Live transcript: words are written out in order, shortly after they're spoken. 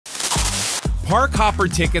Park hopper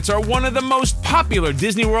tickets are one of the most popular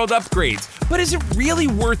Disney World upgrades, but is it really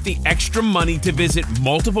worth the extra money to visit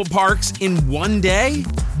multiple parks in one day?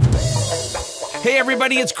 Hey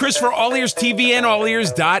everybody, it's Chris for AllEars TV and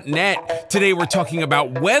AllEars.net. Today we're talking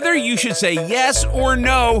about whether you should say yes or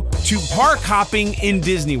no to park hopping in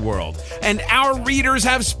Disney World. And our readers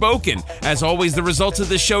have spoken. As always, the results of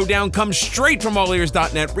the showdown come straight from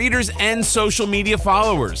AllEars.net readers and social media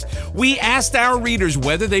followers. We asked our readers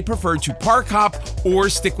whether they prefer to park hop or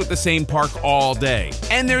stick with the same park all day.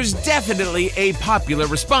 And there's definitely a popular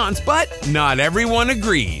response, but not everyone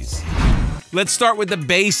agrees. Let's start with the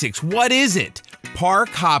basics. What is it? Park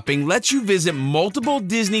hopping lets you visit multiple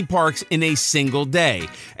Disney parks in a single day.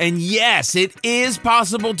 And yes, it is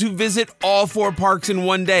possible to visit all 4 parks in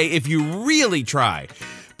one day if you really try.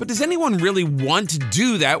 But does anyone really want to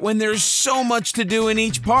do that when there's so much to do in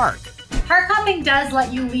each park? Park hopping does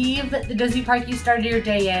let you leave the Disney park you started your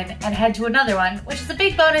day in and head to another one, which is a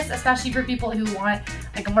big bonus, especially for people who want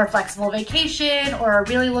like a more flexible vacation or are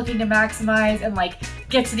really looking to maximize and like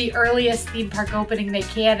get to the earliest theme park opening they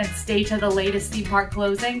can and stay to the latest theme park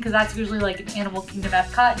closing, because that's usually like an Animal Kingdom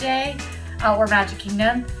Epcot day or Magic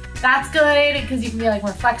Kingdom. That's good because you can be like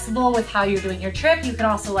more flexible with how you're doing your trip. You can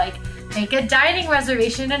also like make a dining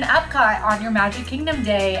reservation in Epcot on your Magic Kingdom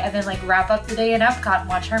day and then like wrap up the day in Epcot and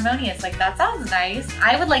watch Harmonious. Like that sounds nice.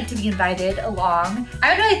 I would like to be invited along.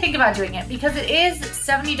 I would really think about doing it because it is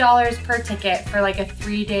 $70 per ticket for like a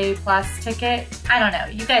 3-day plus ticket. I don't know,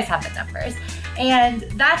 you guys have the numbers. And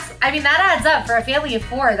that's, I mean, that adds up for a family of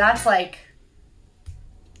 4. That's like,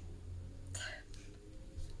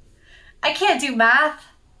 I can't do math.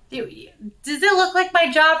 Does it look like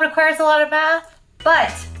my job requires a lot of math?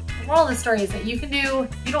 But the moral of the story is that you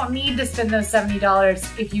don't need to spend those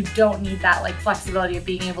 $70 if you don't need that like flexibility of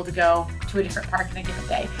being able to go to a different park in a given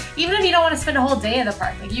day. Even if you don't want to spend a whole day in the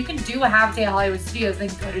park, like you can do a half day at Hollywood Studios, then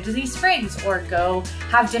go to Disney Springs or go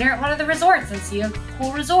have dinner at one of the resorts and see a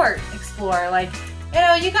cool resort, explore. Like, you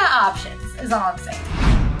know, you got options is all I'm saying.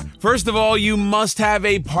 First of all, you must have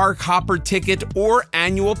a park hopper ticket or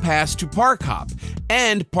annual pass to park hop.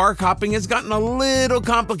 And park hopping has gotten a little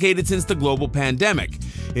complicated since the global pandemic.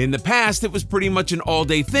 In the past, it was pretty much an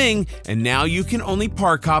all-day thing, and now you can only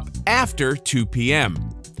park hop after 2 p.m.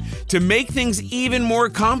 To make things even more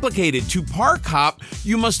complicated, to park hop,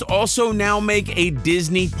 you must also now make a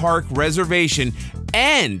Disney park reservation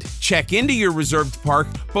and check into your reserved park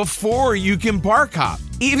before you can park hop.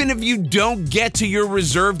 Even if you don't get to your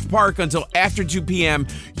reserved park until after 2 p.m.,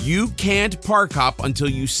 you can't park hop until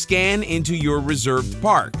you scan into your reserved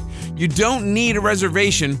park. You don't need a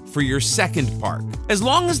reservation for your second park. As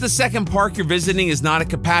long as the second park you're visiting is not at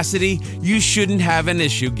capacity, you shouldn't have an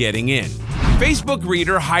issue getting in. Facebook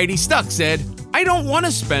reader Heidi Stuck said, "I don't want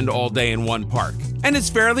to spend all day in one park, and it's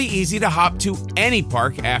fairly easy to hop to any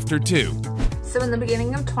park after 2. So in the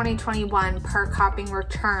beginning of 2021, park hopping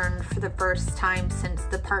returned for the first time since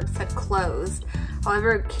the parks had closed.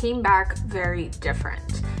 However, it came back very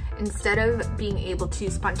different. Instead of being able to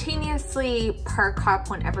spontaneously park hop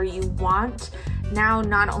whenever you want, now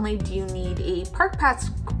not only do you need a park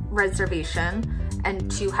pass reservation and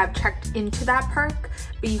to have checked into that park,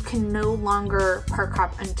 but you can no longer park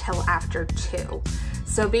hop until after 2.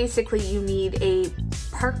 So basically you need a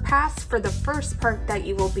park pass for the first park that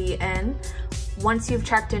you will be in. Once you've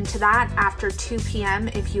checked into that, after 2 p.m.,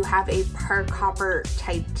 if you have a park hopper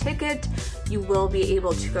type ticket, you will be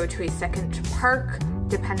able to go to a second park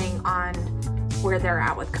depending on where they're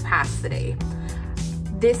at with capacity.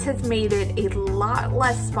 This has made it a lot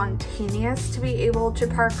less spontaneous to be able to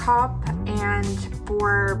park hop, and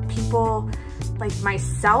for people like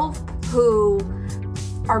myself who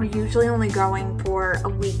are usually only going for a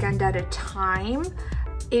weekend at a time,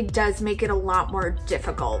 it does make it a lot more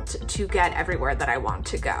difficult to get everywhere that I want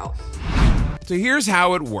to go. So here's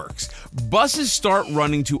how it works. Buses start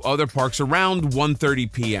running to other parks around 1:30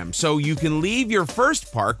 p.m. so you can leave your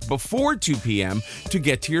first park before 2 p.m. to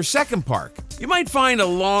get to your second park. You might find a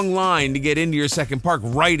long line to get into your second park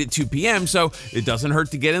right at 2 p.m., so it doesn't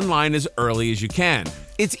hurt to get in line as early as you can.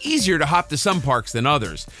 It's easier to hop to some parks than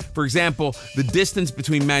others. For example, the distance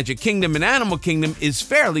between Magic Kingdom and Animal Kingdom is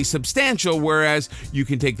fairly substantial, whereas you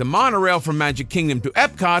can take the monorail from Magic Kingdom to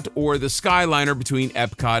Epcot or the Skyliner between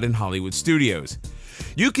Epcot and Hollywood Studios.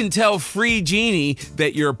 You can tell Free Genie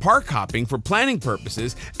that you're park hopping for planning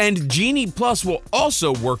purposes, and Genie Plus will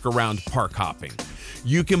also work around park hopping.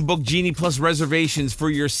 You can book Genie Plus reservations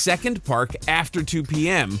for your second park after 2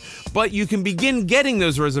 p.m., but you can begin getting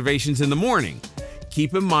those reservations in the morning.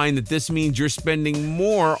 Keep in mind that this means you're spending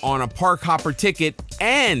more on a park hopper ticket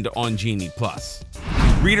and on Genie Plus.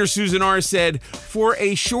 Reader Susan R. said, for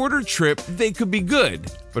a shorter trip, they could be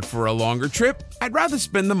good, but for a longer trip, I'd rather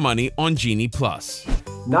spend the money on Genie Plus.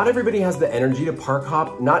 Not everybody has the energy to park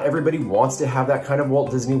hop. Not everybody wants to have that kind of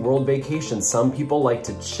Walt Disney World vacation. Some people like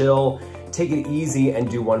to chill, take it easy, and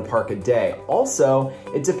do one park a day. Also,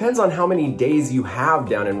 it depends on how many days you have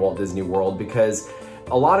down in Walt Disney World, because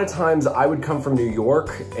a lot of times I would come from New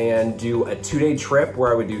York and do a 2-day trip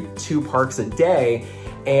where I would do 2 parks a day,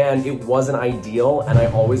 and it wasn't ideal, and I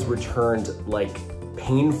always returned like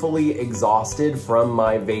painfully exhausted from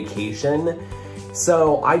my vacation.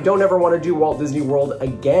 So I don't ever want to do Walt Disney World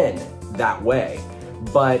again that way.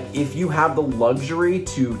 But if you have the luxury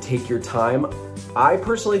to take your time, I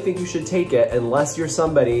personally think you should take it, unless you're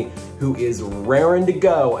somebody who is raring to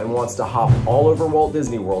go and wants to hop all over Walt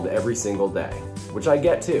Disney World every single day, which I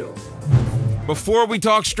get too. Before we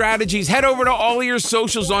talk strategies, head over to AllEars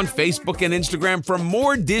socials on Facebook and Instagram for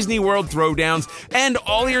more Disney World throwdowns, and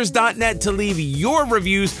AllEars.net to leave your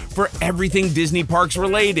reviews for everything Disney parks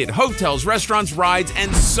related, hotels, restaurants, rides,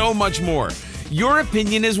 and so much more. Your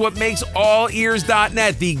opinion is what makes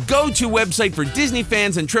AllEars.net the go-to website for Disney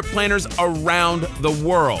fans and trip planners around the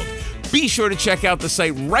world. Be sure to check out the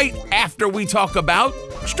site right after we talk about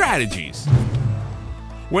strategies.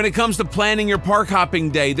 When it comes to planning your park hopping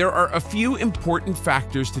day, there are a few important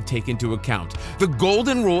factors to take into account. The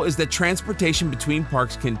golden rule is that transportation between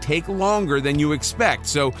parks can take longer than you expect,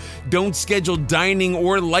 so don't schedule dining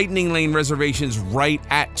or lightning lane reservations right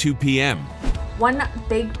at 2 p.m. One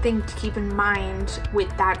big thing to keep in mind with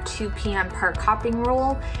that 2 p.m. park hopping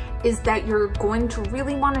rule is that you're going to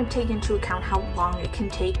really want to take into account how long it can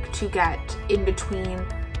take to get in between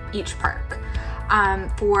each park.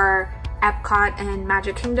 For Epcot and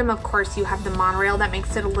Magic Kingdom, of course, you have the monorail that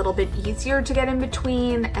makes it a little bit easier to get in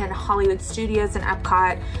between, and Hollywood Studios and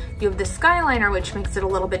Epcot, you have the Skyliner, which makes it a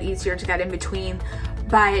little bit easier to get in between,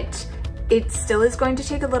 but it still is going to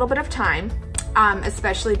take a little bit of time,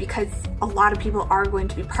 especially because a lot of people are going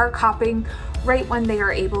to be park hopping right when they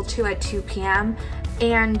are able to at 2 p.m.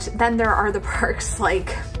 And then there are the parks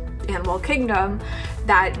like Animal Kingdom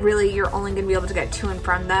that really you're only going to be able to get to and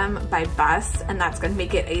from them by bus, and that's going to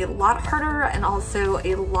make it a lot harder and also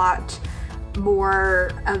a lot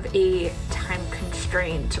more of a time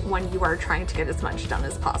constraint when you are trying to get as much done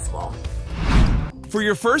as possible. For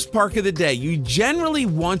your first park of the day, you generally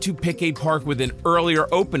want to pick a park with an earlier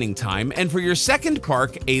opening time, and for your second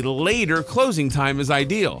park, a later closing time is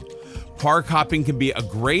ideal. Park hopping can be a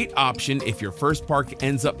great option if your first park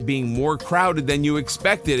ends up being more crowded than you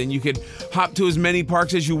expected, and you could hop to as many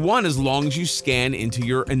parks as you want as long as you scan into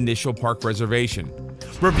your initial park reservation.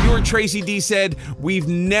 Reviewer Tracy D said, "We've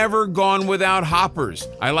never gone without hoppers.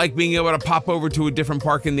 I like being able to pop over to a different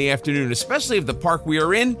park in the afternoon, especially if the park we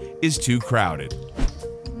are in is too crowded."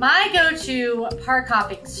 My go-to park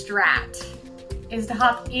hopping strat is to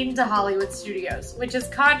hop into Hollywood Studios, which is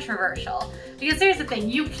controversial. Because here's the thing,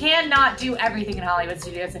 you cannot do everything in Hollywood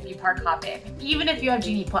Studios if you park hop in, even if you have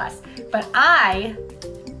Genie Plus. But I,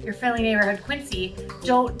 your friendly neighborhood Quincy,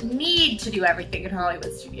 don't need to do everything in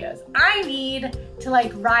Hollywood Studios. I need to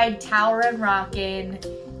like ride Tower and Rockin',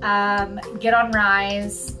 get on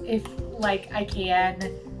Rise if like I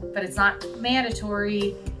can, but it's not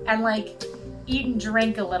mandatory, and like eat and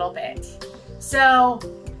drink a little bit. So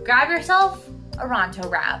grab yourself a Ronto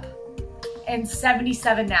wrap and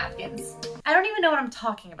 77 napkins. I don't even know what I'm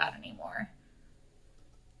talking about anymore.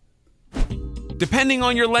 Depending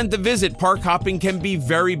on your length of visit, park hopping can be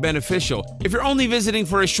very beneficial. If you're only visiting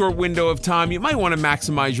for a short window of time, you might want to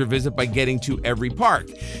maximize your visit by getting to every park.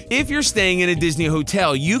 If you're staying in a Disney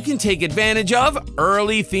hotel, you can take advantage of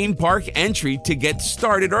early theme park entry to get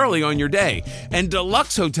started early on your day. And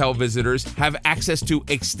deluxe hotel visitors have access to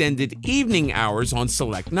extended evening hours on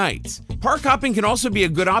select nights. Park hopping can also be a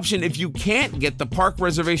good option if you can't get the park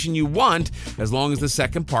reservation you want, as long as the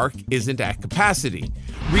second park isn't at capacity.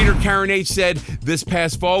 Reader Karen H. said, "This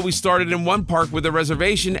past fall, we started in one park with a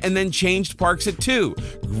reservation and then changed parks at 2.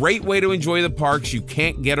 Great way to enjoy the parks you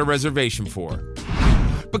can't get a reservation for."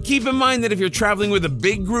 But keep in mind that if you're traveling with a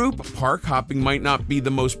big group, park hopping might not be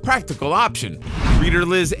the most practical option. Reader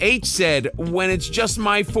Liz H. said, "When it's just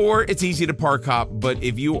my 4, it's easy to park hop, but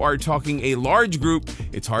if you are talking a large group,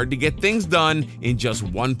 it's hard to get things done in just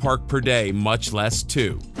 1 park per day, much less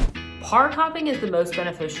 2. Park hopping is the most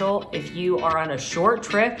beneficial if you are on a short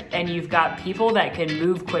trip and you've got people that can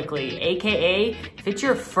move quickly, aka if it's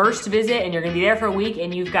your first visit and you're gonna be there for a week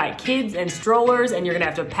and you've got kids and strollers and you're gonna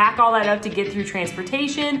have to pack all that up to get through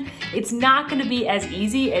transportation. It's not gonna be as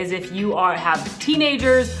easy as if you have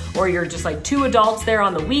teenagers or you're just like 2 adults there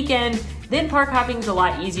on the weekend. Then park hopping is a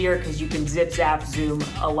lot easier because you can zip, zap, zoom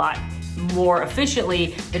a lot more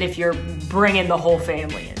efficiently than if you're bringing the whole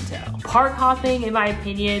family in tow. Park hopping, in my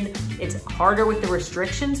opinion, it's harder with the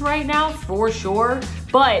restrictions right now, for sure.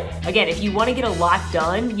 But again, if you want to get a lot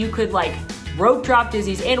done, you could like rope drop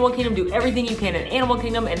Disney's Animal Kingdom, do everything you can in Animal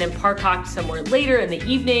Kingdom, and then park hop somewhere later in the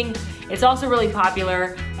evening. It's also really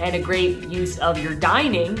popular and a great use of your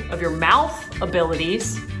dining, of your mouth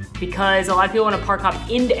abilities, because a lot of people want to park hop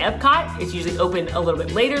into Epcot. It's usually open a little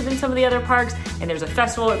bit later than some of the other parks, and there's a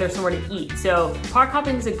festival or there's somewhere to eat. So park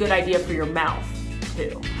hopping is a good idea for your mouth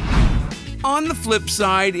too. On the flip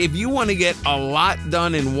side, if you want to get a lot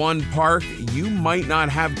done in one park, you might not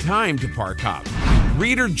have time to park hop.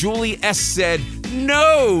 Reader Julie S. said,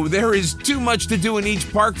 "No, there is too much to do in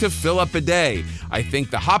each park to fill up a day. I think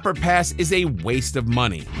the Hopper Pass is a waste of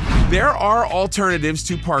money." There are alternatives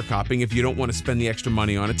to park hopping if you don't want to spend the extra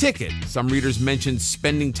money on a ticket. Some readers mentioned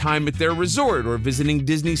spending time at their resort or visiting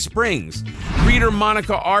Disney Springs. Reader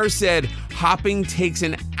Monica R. said, "Hopping takes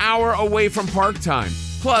an hour away from park time.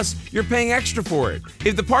 Plus, you're paying extra for it.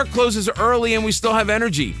 If the park closes early and we still have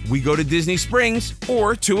energy, we go to Disney Springs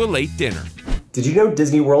or to a late dinner." Did you know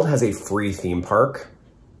Disney World has a free theme park?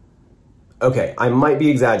 Okay, I might be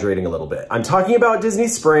exaggerating a little bit. I'm talking about Disney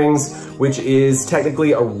Springs, which is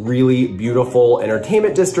technically a really beautiful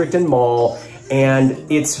entertainment district and mall, and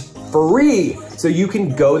it's free. So you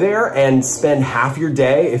can go there and spend half your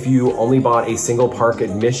day if you only bought a single park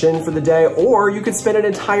admission for the day, or you could spend an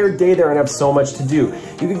entire day there and have so much to do.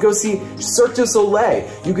 You could go see Cirque du Soleil.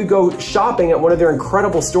 You could go shopping at one of their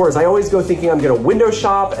incredible stores. I always go thinking I'm gonna window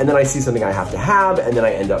shop, and then I see something I have to have, and then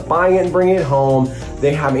I end up buying it and bringing it home.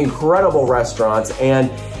 They have incredible restaurants, and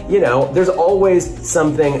you know, there's always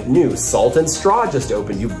something new. Salt and Straw just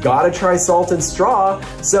opened. You've got to try Salt and Straw.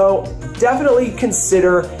 So definitely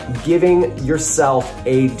consider giving yourself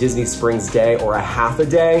a Disney Springs day or a half a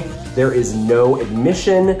day. There is no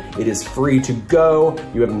admission. It is free to go.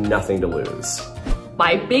 You have nothing to lose.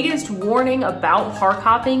 My biggest warning about park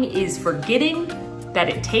hopping is forgetting that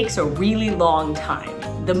it takes a really long time.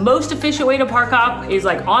 The most efficient way to park hop is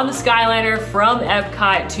like on the Skyliner from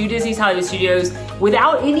Epcot to Disney's Hollywood Studios.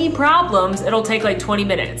 Without any problems, it'll take like 20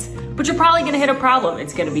 minutes. But you're probably gonna hit a problem.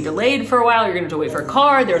 It's gonna be delayed for a while. You're gonna have to wait for a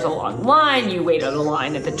car. There's a long line. You wait on a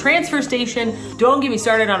line at the transfer station. Don't get me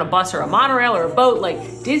started on a bus or a monorail or a boat.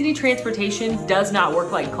 Like, Disney transportation does not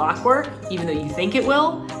work like clockwork, even though you think it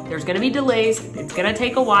will. There's gonna be delays. It's gonna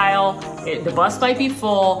take a while. The bus might be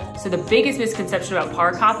full. So the biggest misconception about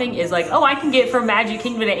park hopping is like, oh, I can get from Magic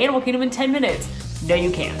Kingdom to Animal Kingdom in 10 minutes. No, you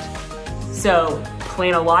can't. So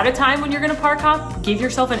plan a lot of time when you're gonna park hop. Give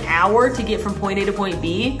yourself an hour to get from point A to point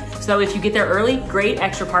B. So if you get there early, great,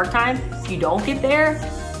 extra park time. If you don't get there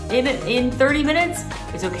in 30 minutes,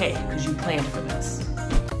 it's okay, because you planned for this.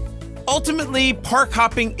 Ultimately, park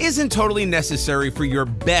hopping isn't totally necessary for your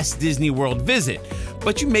best Disney World visit,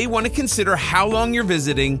 but you may want to consider how long you're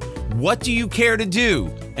visiting, what do you care to do,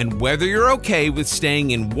 and whether you're okay with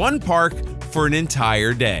staying in one park for an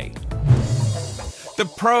entire day. The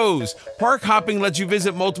pros: park hopping lets you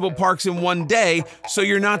visit multiple parks in one day, so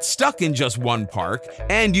you're not stuck in just one park,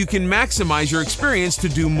 and you can maximize your experience to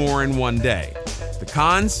do more in one day. The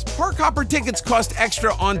cons: park hopper tickets cost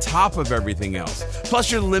extra on top of everything else.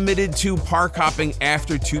 Plus, you're limited to park hopping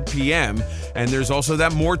after 2 p.m., and there's also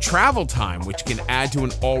that more travel time, which can add to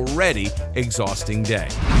an already exhausting day.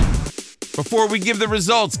 Before we give the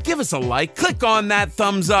results, give us a like, click on that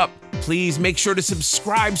thumbs up. Please make sure to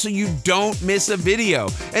subscribe so you don't miss a video.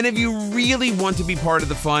 And if you really want to be part of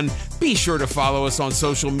the fun, be sure to follow us on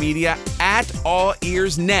social media at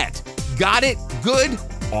AllEars.net. Got it? Good?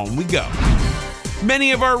 On we go.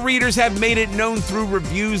 Many of our readers have made it known through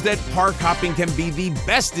reviews that park hopping can be the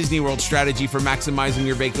best Disney World strategy for maximizing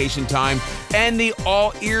your vacation time, and the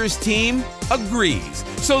AllEars team agrees.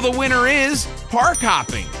 So the winner is park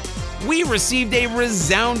hopping. We received a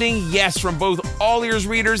resounding yes from both AllEars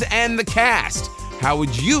readers and the cast. How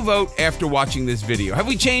would you vote after watching this video? Have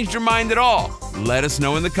we changed your mind at all? Let us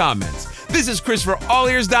know in the comments. This is Chris for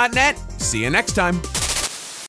AllEars.net. See you next time.